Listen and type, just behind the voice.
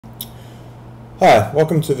Hi,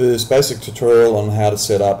 welcome to this basic tutorial on how to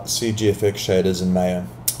set up CGFX shaders in Maya.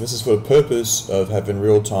 This is for the purpose of having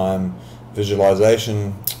real-time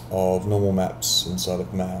visualization of normal maps inside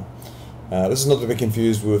of Maya. This is not to be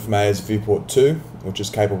confused with Maya's Viewport 2, which is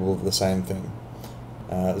capable of the same thing.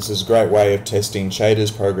 This is a great way of testing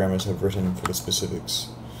shaders programmers have written for the specifics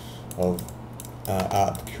of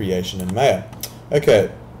art creation in Maya. Okay,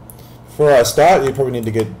 before I start, you probably need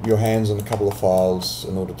to get your hands on a couple of files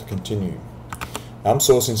in order to continue. I'm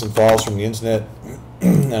sourcing some files from the internet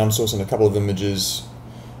and I'm sourcing a couple of images.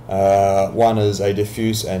 One is a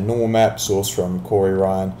diffuse and normal map sourced from Corey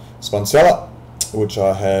Ryan Sponcella, which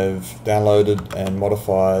I have downloaded and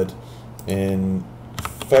modified in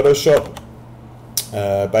Photoshop,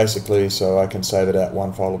 basically so I can save it out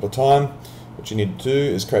one file at a time. What you need to do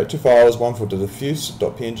is create two files, one for the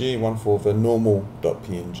diffuse.png, one for the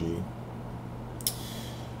normal.png.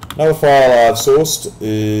 Another file I've sourced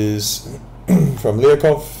is from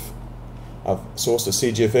Liakov. I've sourced a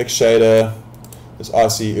CGFX shader, this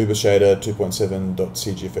IC Uber shader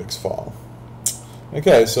 2.7.cgfx file.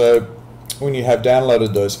 Okay, so when you have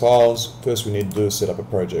downloaded those files, first we need to do is set up a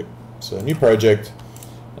project. So a new project,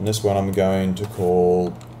 and this one I'm going to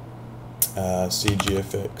call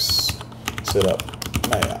CGFX setup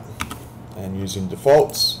Maya, and using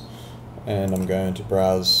defaults, and I'm going to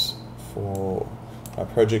browse for my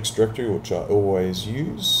projects directory, which I always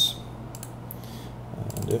use.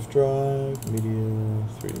 And F drive, media,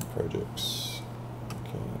 3D projects.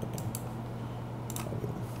 Okay.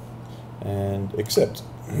 And accept.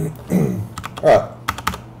 Alright.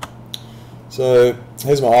 So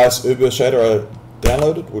here's my ICE Uber shader I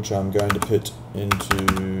downloaded, which I'm going to put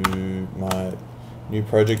into my new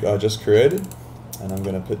project I just created. And I'm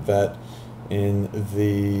going to put that in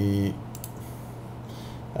the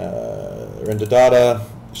render data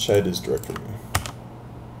shaders directory.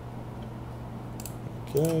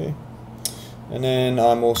 Okay, and then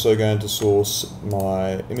I'm also going to source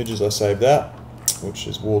my images I saved out, which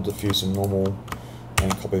is wall, diffuse and normal,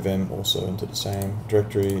 and copy them also into the same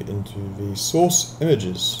directory, into the source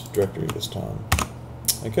images directory this time.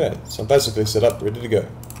 Okay, so I'm basically set up, ready to go.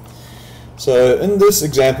 So in this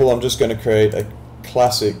example I'm just going to create a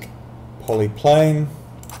classic polyplane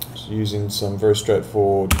using some very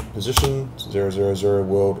straightforward position, 0, 0, 0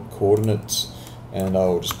 world coordinates, and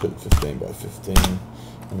I'll just put 15 by 15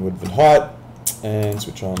 in width and height, and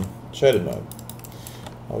switch on shaded mode.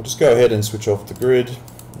 I'll just go ahead and switch off the grid.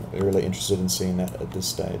 I'm not really interested in seeing that at this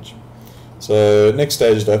stage. So next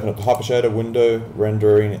stage is to open up the Hypershader window,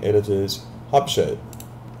 rendering editors, Hypershade.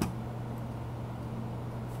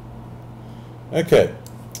 Okay,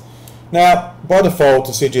 now by default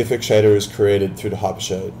the CGFX shader is created through the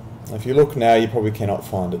Hypershade. If you look now, you probably cannot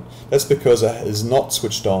find it. That's because it is not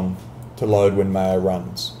switched on to load when Maya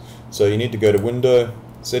runs. So you need to go to Window,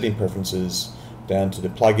 Setting Preferences, down to the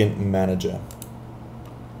Plugin Manager.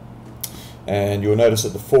 And you'll notice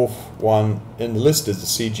that the fourth one in the list is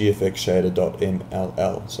the CGFX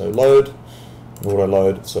shader.mll. So load, auto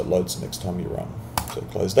load, so it loads the next time you run. So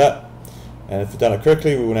close that. And if you've done it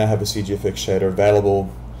correctly, we will now have a CGFX shader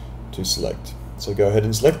available to select. So go ahead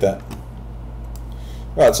and select that.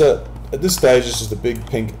 Right, so at this stage, this is the big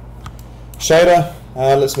pink shader.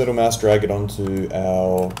 Let's middle mouse drag it onto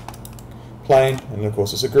our plane, and of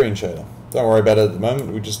course it's a green shader. Don't worry about it at the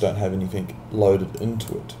moment, we just don't have anything loaded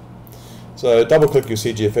into it. So double click your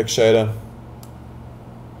CGFX shader,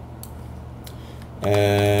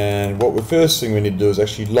 and what the first thing we need to do is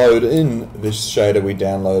actually load in this shader we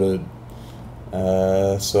downloaded,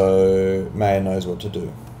 so Maya knows what to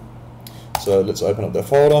do. So let's open up that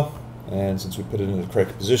folder, and since we put it in the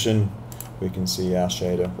correct position, we can see our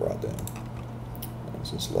shader right there. Let's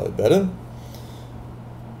just load that in.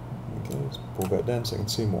 Okay, let's pull that down so I can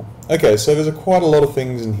see more. Okay, so there's quite a lot of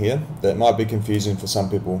things in here that might be confusing for some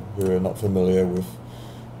people who are not familiar with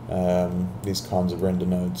these kinds of render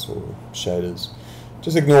nodes or shaders.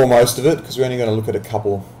 Just ignore most of it because we're only going to look at a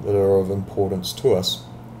couple that are of importance to us.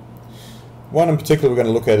 One in particular we're going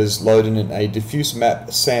to look at is loading in a diffuse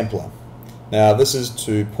map sampler. Now this is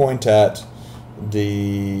to point out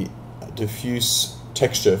the diffuse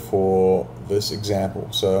texture for this example.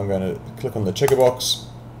 So I'm going to click on the checker box,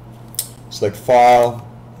 select File,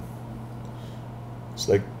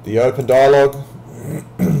 select the Open dialog,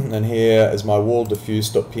 and here is my wall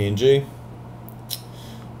diffuse.png,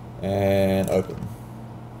 and open.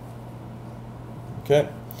 Okay,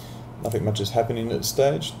 nothing much is happening at this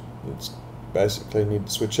stage. It's basically need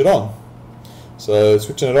to switch it on. So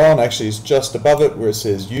switching it on actually is just above it where it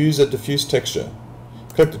says use a diffuse texture.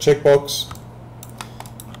 Click the checkbox,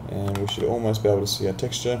 and we should almost be able to see our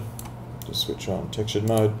texture. Just switch on textured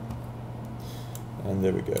mode. and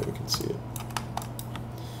there we go, we can see it.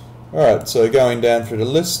 Alright, so going down through the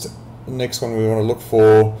list, the next one we want to look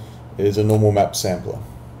for is a normal map sampler,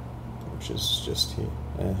 which is just here.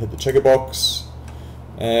 And hit the checker box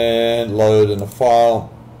and load in a file,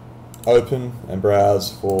 open and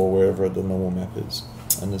browse for wherever the normal map is.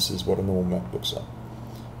 And this is what a normal map looks like.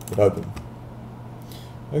 Hit open.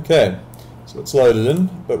 Okay, so it's loaded in,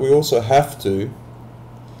 but we also have to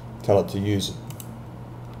tell it to use it.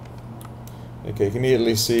 Okay, you can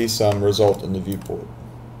immediately see some result in the viewport.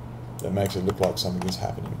 That makes it look like something is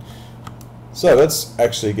happening. So that's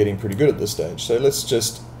actually getting pretty good at this stage. So let's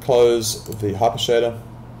just close the hypershader.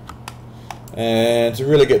 And to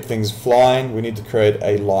really get things flying, we need to create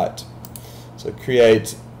a light. So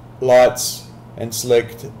create lights and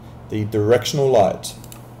select the directional light.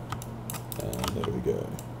 And there we go.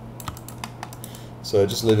 So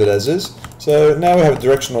just leave it as is. So now we have a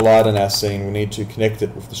directional light in our scene. We need to connect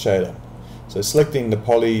it with the shader. So selecting the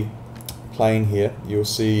poly plane here, you'll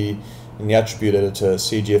see in the attribute editor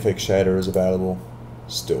CGFX shader is available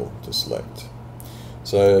still to select.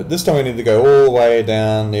 So this time we need to go all the way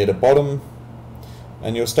down near the bottom,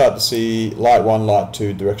 and you'll start to see light 1, light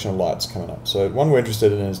 2 directional lights coming up. So one we're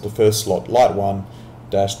interested in is the first slot, light 1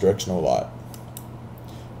 dash directional light,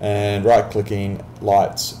 and right clicking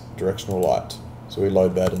lights directional light. So we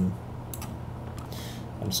load that in.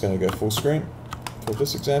 I'm just going to go full screen for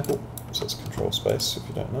this example. So it's control space if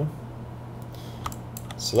you don't know.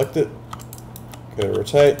 Select it, go to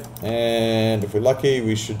rotate, and if we're lucky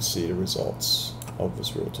we should see the results of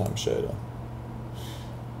this real-time shader.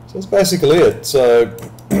 So that's basically it. So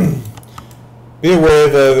be aware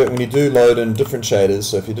though that when you do load in different shaders,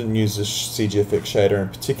 so if you didn't use this CGFX shader in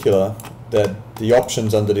particular, that the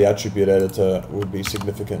options under the attribute editor would be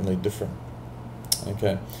significantly different.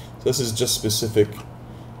 Okay, so this is just specific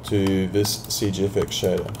to this CGFX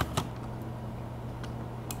shader.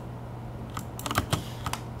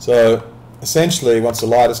 So essentially, once the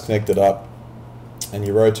light is connected up and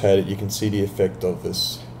you rotate it, you can see the effect of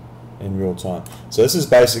this in real time. So this is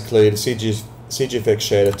basically the CGFX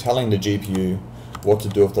shader telling the GPU what to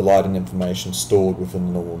do with the lighting information stored within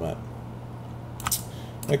the normal map.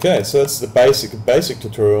 Okay, so that's the basic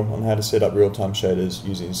tutorial on how to set up real-time shaders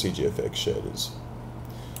using CGFX shaders.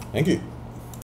 Thank you.